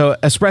 fine. So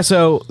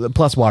espresso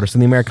plus water. So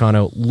the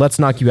Americano. Let's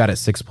knock you out at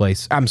 6th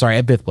place. I'm sorry,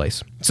 at 5th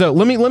place. So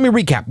let me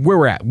recap where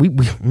we're at. We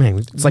man,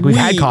 it's like we've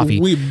had coffee.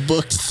 We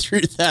booked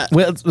through that.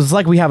 Well, it's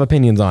like we have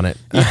opinions on it.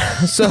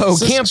 So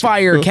This is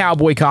Campfire true.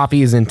 Cowboy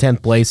Coffee is in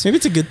 10th place. Maybe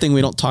it's a good thing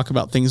we don't talk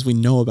about things we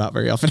know about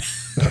very often.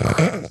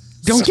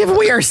 Don't give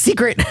away our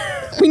secret.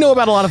 We know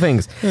about a lot of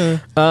things. Man,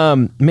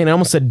 I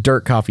almost said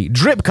dirt coffee.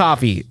 Drip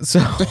coffee. So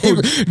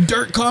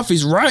Dirt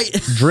coffee's right.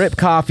 drip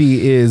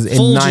coffee is in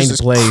Folgers 9th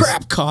is place.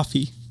 crap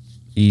coffee.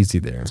 Easy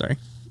there. Sorry.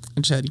 I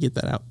just had to get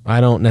that out.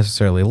 I don't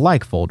necessarily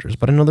like Folgers,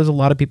 but I know there's a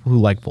lot of people who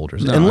like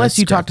Folgers. No, Unless it's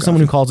you talk crap to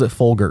someone who calls it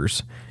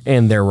Folgers,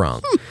 and they're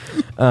wrong.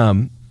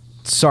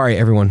 Sorry,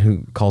 everyone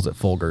who calls it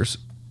Folgers.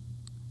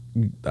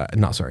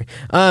 Not sorry.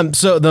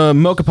 So the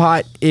Mocha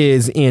Pot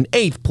is in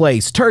 8th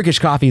place. Turkish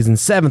Coffee is in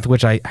 7th,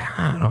 which I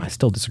don't know. I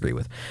still disagree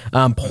with.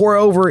 Pour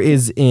Over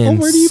is in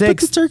Where do you put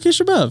 6th. the Turkish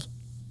above?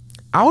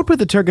 I would put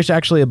the Turkish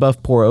actually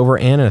above Pour Over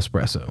and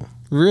espresso.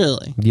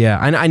 Really? Yeah,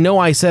 I know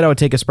I said I would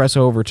take espresso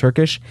over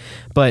Turkish,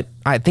 but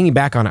thinking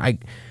back on it,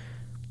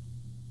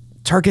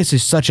 Turkish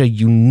is such a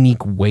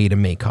unique way to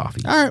make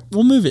coffee. All right,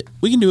 we'll move it.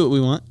 We can do what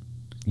we want.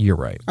 You're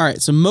right. All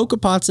right, so Mocha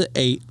Pot's at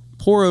 8,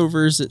 Pour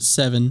Overs at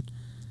 7,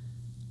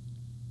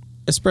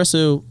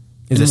 Espresso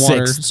Is and at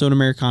water, 6. so an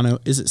Americano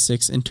is at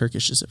 6, and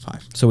Turkish is at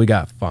 5. So we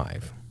got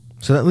 5.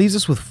 So that leaves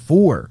us with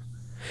 4,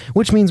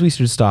 which means we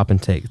should stop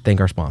and thank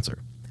our sponsor.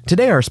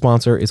 Today our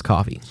sponsor is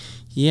coffee.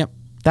 Yep,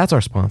 That's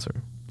our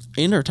sponsor.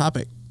 and our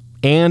topic.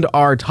 And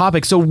our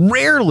topic. So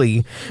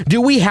rarely do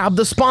we have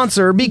the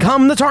sponsor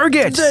become the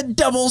target. The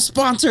double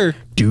sponsor.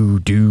 Do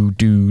do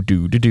do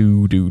do do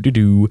do do do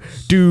do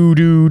do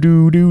do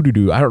do do do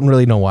do. I don't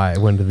really know why I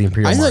went to the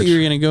Imperial I March. thought you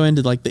were going to go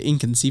into like the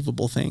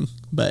inconceivable thing,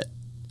 but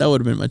that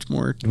would have been much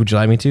more. Would you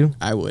like me to?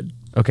 I would.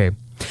 Okay.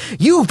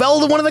 You fell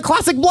to one of the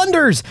classic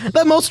blunders.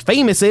 The most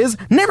famous is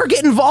never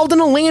get involved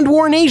in a land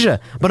war in Asia,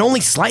 but only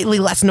slightly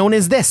less known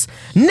is this: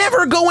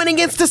 never going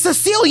against a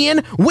Sicilian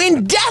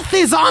when death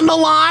is on the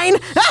line.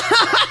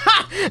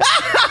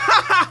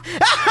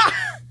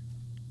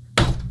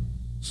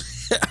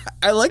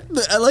 I like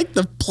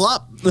the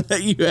plop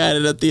that you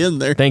added at the end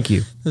there. Thank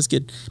you. That's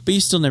good. But you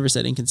still never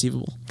said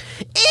inconceivable.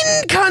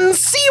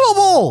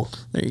 Inconceivable.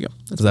 There you go.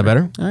 That's Is that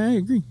better? I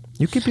agree.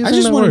 You keep using I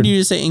just that wanted word. you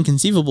to say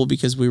inconceivable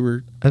because we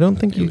were. I don't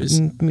think It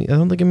was- I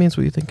don't think it means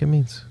what you think it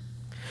means.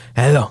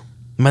 Hello,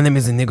 my name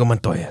is Inigo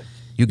Montoya.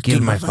 You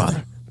killed my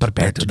father.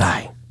 Prepare to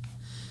die.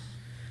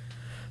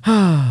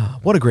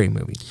 What a great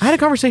movie. I had a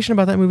conversation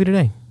about that movie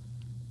today.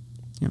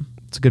 Yeah.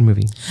 It's a good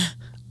movie.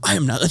 I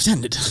am not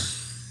left-handed.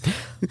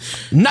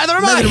 Neither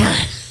am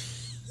I.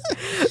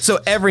 So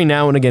every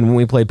now and again when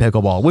we play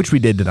pickleball, which we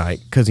did tonight,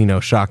 because,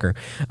 shocker,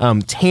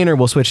 Tanner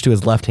will switch to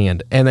his left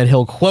hand, and then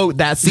he'll quote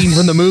that scene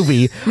from the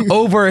movie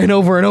over and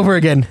over and over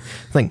again.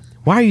 It's like,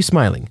 why are you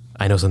smiling?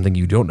 I know something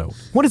you don't know.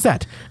 What is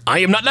that? I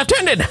am not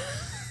left-handed.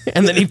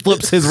 And then he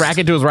flips his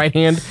racket to his right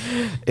hand.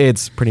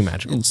 It's pretty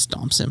magical. And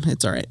stomps him.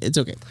 It's all right. It's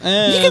okay.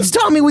 You can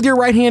stomp me with your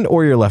right hand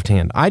or your left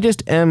hand. I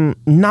just am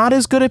not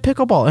as good at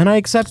pickleball, and I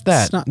accept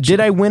that. It's not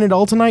Did I win it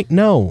all tonight?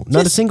 No,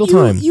 not a Yes, single you-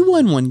 time. You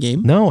won one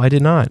game. No, I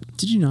did not.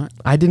 Did you not?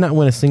 I did not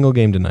win a single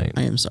game tonight.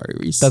 I am sorry,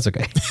 Reese. That's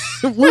okay.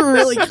 You were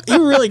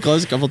really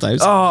close a couple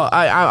times. Oh,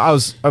 I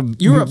was.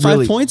 You were up 5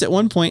 really- points at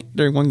one point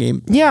during one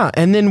game. Yeah,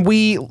 and then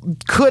we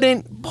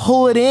couldn't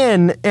pull it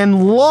in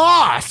and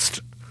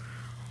lost.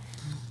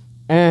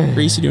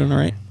 Reese, you doing all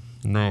right?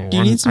 No. Do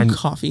you need some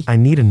coffee? I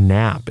need a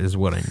nap. Is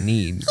what I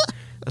need.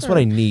 That's what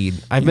I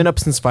need. I've been up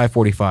since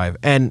 5:45,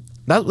 and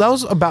that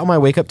was about my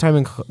wake up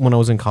time when I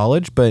was in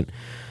college. But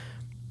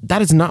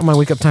that is not my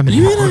wake up time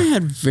You anymore. and I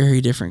had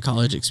very different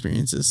college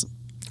experiences.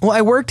 Well,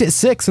 I worked at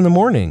 6 in the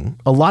morning.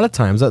 A lot of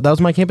times, that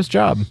was my campus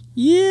job.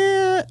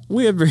 Yeah,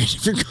 we have very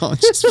different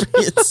college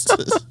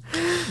experiences.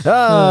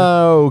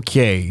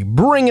 Okay,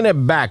 bringing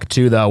it back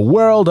to the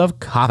world of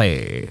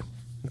coffee.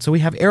 So we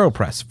have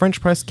AeroPress,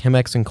 French press,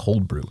 Chemex, and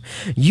Cold Brew.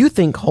 You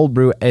think Cold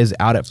Brew is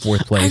out at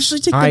 4th place? I actually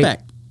take that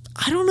back.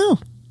 I don't know.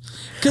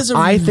 Because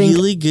I think-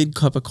 really good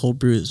cup of cold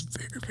brew is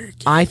very, very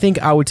good. I think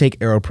I would take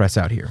AeroPress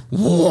out here.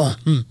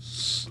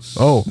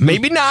 Oh,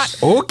 maybe not.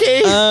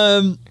 Okay.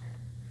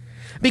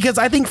 Because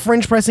I think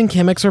French press and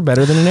Chemex are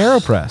better than an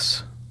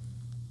AeroPress.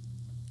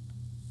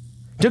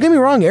 Don't get me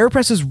wrong,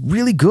 AeroPress is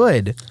really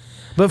good.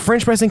 But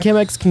French press and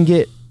Chemex can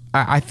get,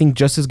 I think,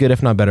 just as good,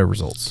 if not better,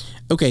 results.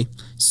 Okay,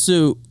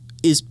 so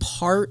is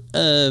part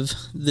of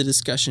the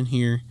discussion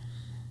here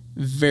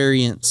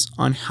variants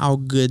on how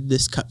good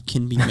this cup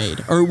can be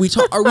made? Are we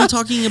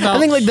talking about? I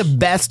think like the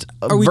best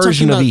are we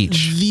version talking of about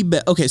each. the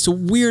best? Okay, so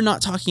we're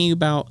not talking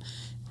about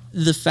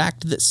the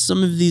fact that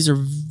some of these are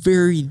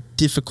very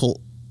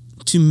difficult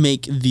to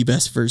make the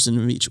best version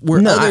of each,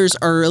 where others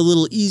are a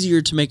little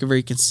easier to make a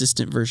very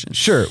consistent version.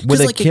 Sure,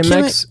 with a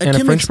Chemex and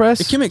a French press?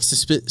 A Chemex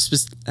is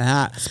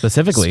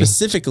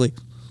specifically,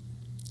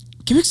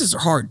 Chemexes are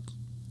hard.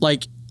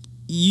 Like,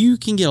 you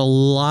can get a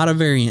lot of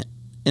variant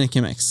in a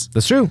Chemex.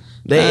 That's true.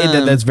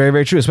 That's very,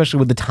 very true, especially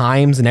with the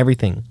times and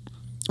everything.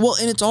 Well,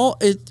 and it's all,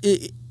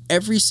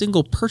 every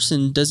single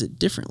person does it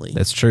differently.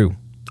 That's true.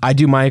 I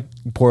do my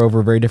pour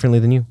over very differently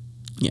than you.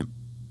 Yeah.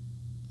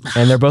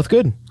 And they're both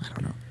good. I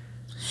don't know.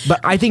 But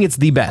I think it's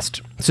the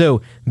best.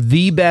 So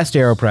the best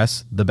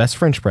AeroPress, the best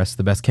French press,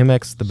 the best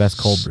Chemex, the best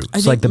cold brew.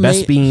 It's like the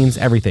best beans,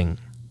 everything.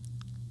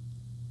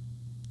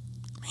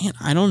 Man,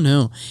 I don't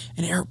know.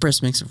 An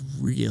AeroPress makes a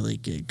really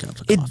good cup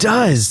of coffee.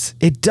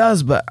 It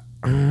does, but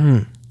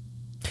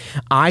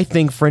I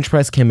think French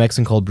press, Chemex,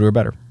 and cold brew are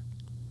better.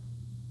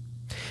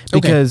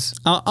 Because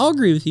okay. I'll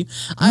agree with you.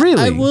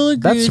 Really? I will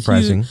agree That's with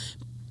surprising. You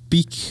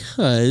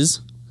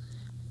because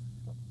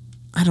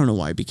I don't know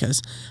why.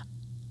 Because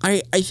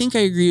I think I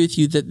agree with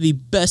you that the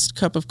best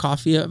cup of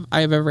coffee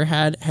I've ever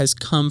had has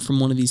come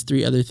from one of these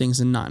three other things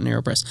and not an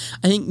AeroPress.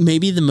 I think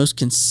maybe the most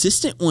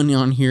consistent one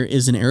on here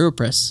is an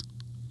AeroPress.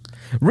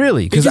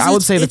 Really? Because I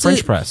would say the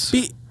French press.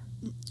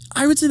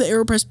 I would say the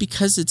AeroPress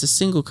because it's a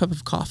single cup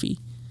of coffee.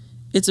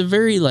 It's a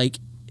very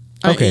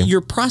okay.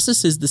 Your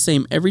process is the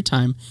same every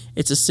time.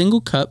 It's a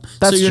single cup.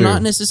 That's so you're true.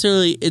 not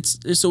necessarily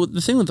so the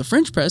thing with the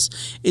French press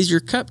is your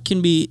cup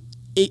can be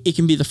it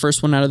can be the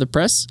first one out of the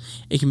press.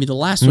 It can be the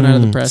last one out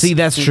of the press. See,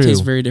 that's true. It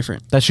tastes very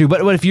different. That's true.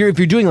 But if you're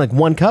doing like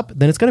one cup,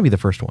 then it's going to be the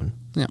first one.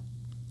 Yeah.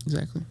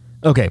 Exactly.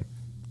 Okay.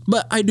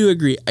 But I do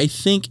agree. I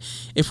think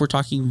if we're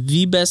talking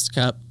the best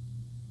cup,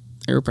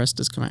 AeroPress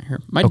does come out here.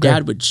 My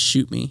dad would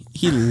shoot me.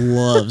 He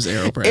loves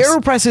AeroPress.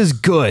 AeroPress is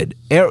good.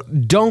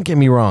 Don't get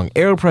me wrong.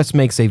 AeroPress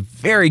makes a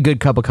very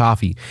good cup of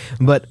coffee.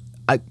 But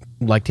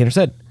like Tanner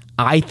said,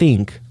 I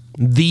think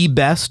the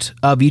best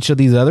of each of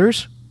these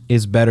others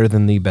is better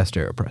than the best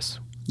AeroPress.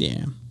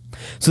 Yeah.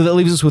 So that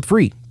leaves us with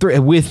three.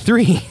 We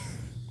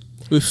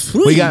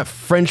got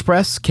French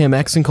press,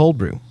 Chemex, and cold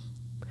brew.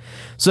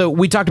 So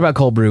we talked about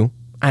cold brew.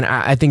 And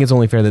I think it's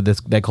only fair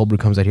that that cold brew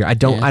comes out here. I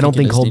don't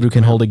think cold brew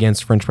can hold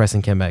against French press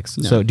and Chemex.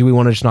 No. So do we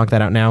want to just knock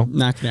that out now?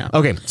 Knock it out.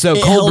 Okay,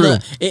 so cold brew.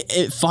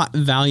 It fought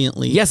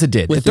valiantly. Yes, it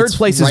did. With Third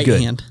place is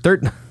good. Hand.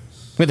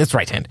 With its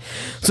right hand.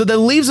 So that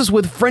leaves us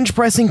with French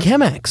press and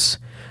Chemex.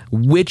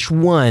 Which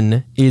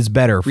one is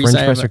better, French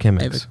press or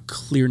Chemex? I have a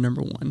clear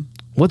number one.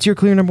 What's your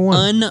clear number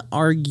one?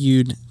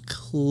 Unargued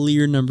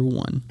clear number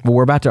one. Well,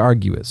 we're about to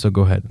argue it, so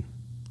go ahead.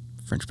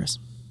 French press.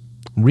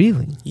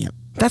 Really? Yep.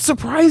 That's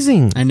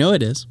surprising. I know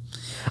it is.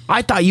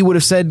 I thought you would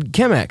have said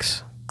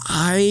Chemex.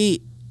 I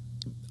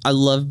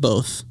love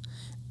both.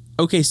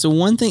 Okay, so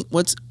one thing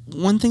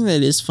that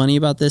is funny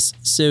about this,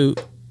 so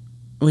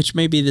which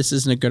maybe this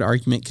isn't a good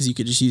argument because you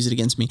could just use it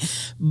against me,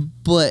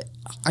 but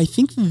I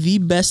think the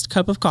best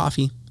cup of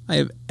coffee I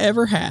have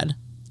ever had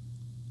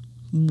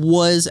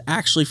was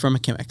actually from a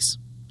Chemex.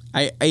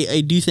 I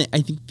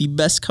think the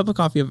best cup of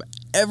coffee I've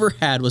ever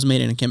had was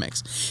made in a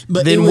Chemex.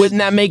 But then wouldn't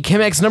that make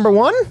Chemex number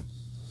one?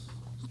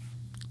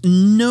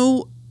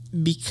 No,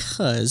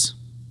 because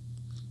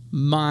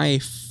my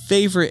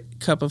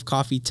favorite cup of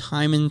coffee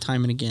time and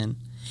time and again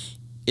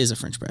is a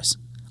French press.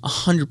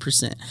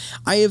 100%.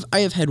 I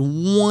have had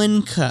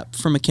one cup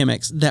from a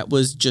Chemex that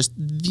was just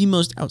the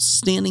most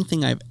outstanding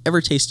thing I've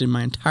ever tasted in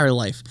my entire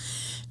life.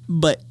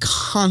 But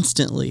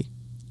constantly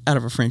out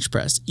of a French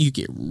press, you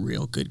get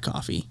real good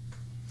coffee.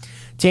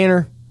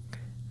 Tanner,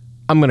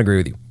 I'm going to agree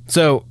with you.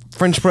 So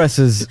French press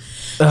is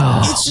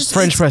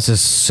French press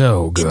is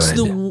so good. It's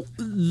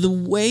the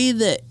way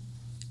that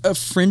a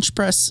French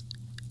press,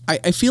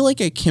 I feel like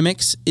a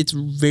Chemex, it's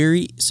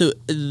very, so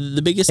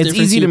the biggest it's difference.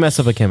 It's easy to mess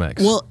up a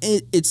Chemex. Well,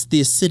 it's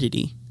the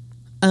acidity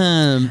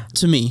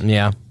to me.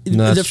 Yeah.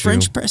 No, the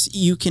French press,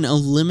 you can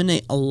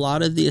eliminate a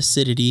lot of the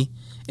acidity.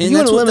 And you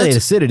can eliminate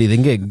acidity,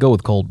 then go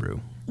with cold brew.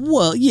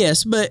 Well,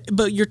 yes, but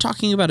you're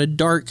talking about a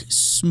dark,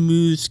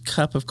 smooth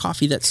cup of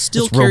coffee that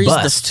still carries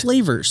robust. The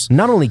flavors.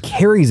 Not only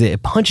carries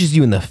it punches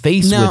you in the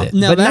face with it,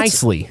 but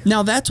nicely.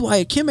 Now that's why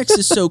a Chemex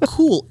is so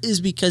cool, is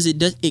because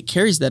it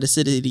carries that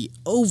acidity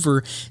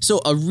over.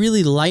 So a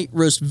really light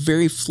roast,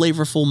 very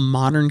flavorful,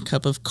 modern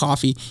cup of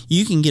coffee,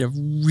 you can get a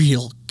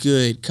real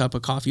good cup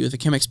of coffee with a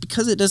Chemex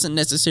because it doesn't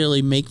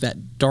necessarily make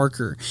that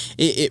darker.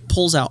 It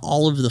pulls out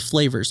all of the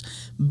flavors,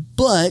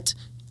 but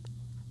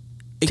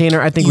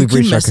Tanner, I think we've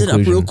reached our conclusion. You can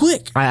mess it up real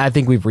quick. I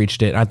think we've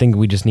reached it. I think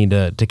we just need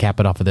to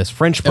cap it off of this.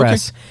 French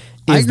press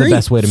I is the agree.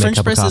 best way to make French a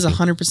cup of press coffee.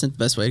 is 100% the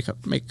best way to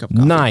make a cup of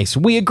coffee. Nice.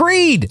 We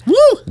agreed. Woo!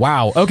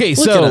 Wow. Okay,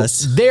 Look so at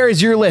us.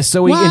 there's your list.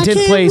 So we Why in 10th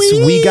can't place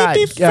we we got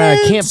be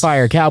friends?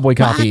 Campfire Cowboy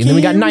Coffee, Why and then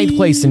we got can't 9th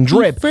place in we be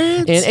Drip.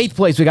 friends? In 8th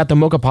place we got the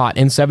Mocha Pot.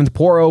 In 7th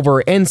Pour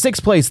Over. In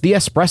 6th place the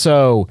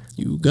Espresso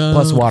You got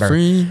plus water. a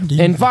friend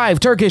In 5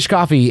 Turkish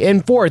Coffee.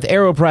 In 4th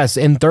AeroPress.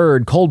 In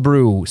 3rd Cold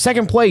Brew.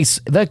 2nd place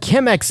the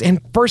Chemex.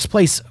 And 1st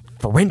place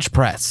French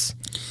Press.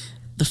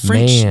 The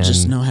French Man.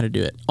 just know how to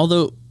do it.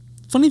 Although,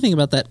 funny thing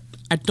about that,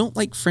 I don't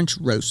like French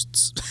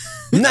roasts.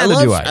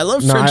 Neither do I. I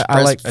love No, French I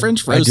press. like-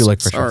 French I do like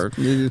roasts French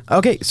are-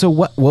 Okay, so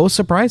what was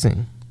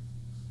surprising?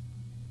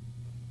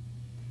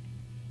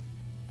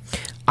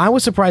 I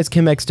was surprised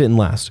Chemex didn't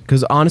last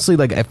because honestly,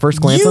 like at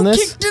first glance You on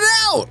this, kicked it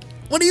out.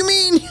 What do you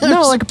mean?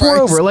 no, like pour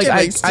over. Like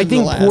I Chemex think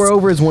didn't last. pour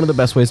over is one of the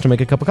best ways to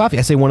make a cup of coffee.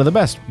 I say one of the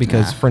best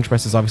because Nah. French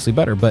press is obviously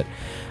better. But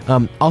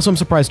also, I'm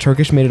surprised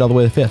Turkish made it all the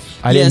way to 5th.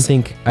 I Yes.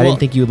 didn't Well-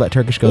 think you would let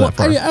Turkish go Well, that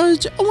far.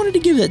 I wanted to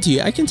give that to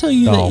you. I can tell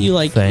you Oh, that you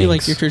like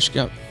thanks.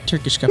 your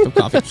Turkish cup of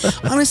coffee.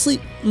 Honestly,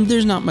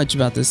 there's not much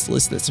about this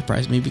list that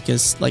surprised me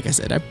because, like I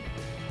said, I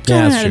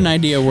kind of that's had true. an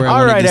idea where I All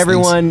wanted right, these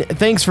everyone.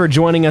 Thanks for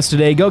joining us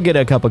today. Go get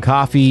a cup of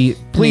coffee.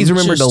 Please then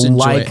remember to just enjoy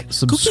like, it. Go get a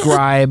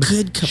subscribe,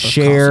 good cup of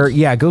share. coffee.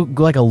 Yeah, go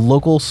like a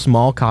local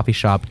small coffee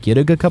shop. Get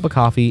a good cup of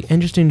coffee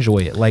and just enjoy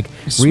it. Like I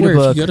read swear, a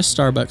book. if you go to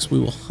Starbucks, we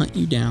will hunt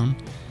you down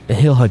and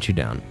he'll hunt you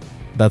down.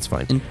 That's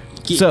fine. and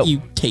get So-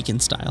 you taken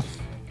style.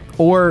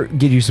 Or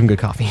get you some good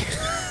coffee.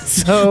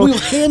 So We will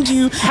hand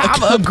you have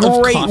cup a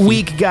great of coffee.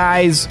 week,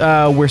 guys.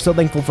 We're so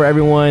thankful for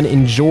everyone.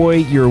 Enjoy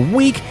your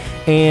week,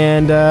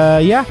 and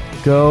yeah,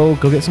 go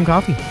get some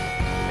coffee.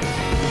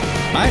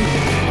 Bye.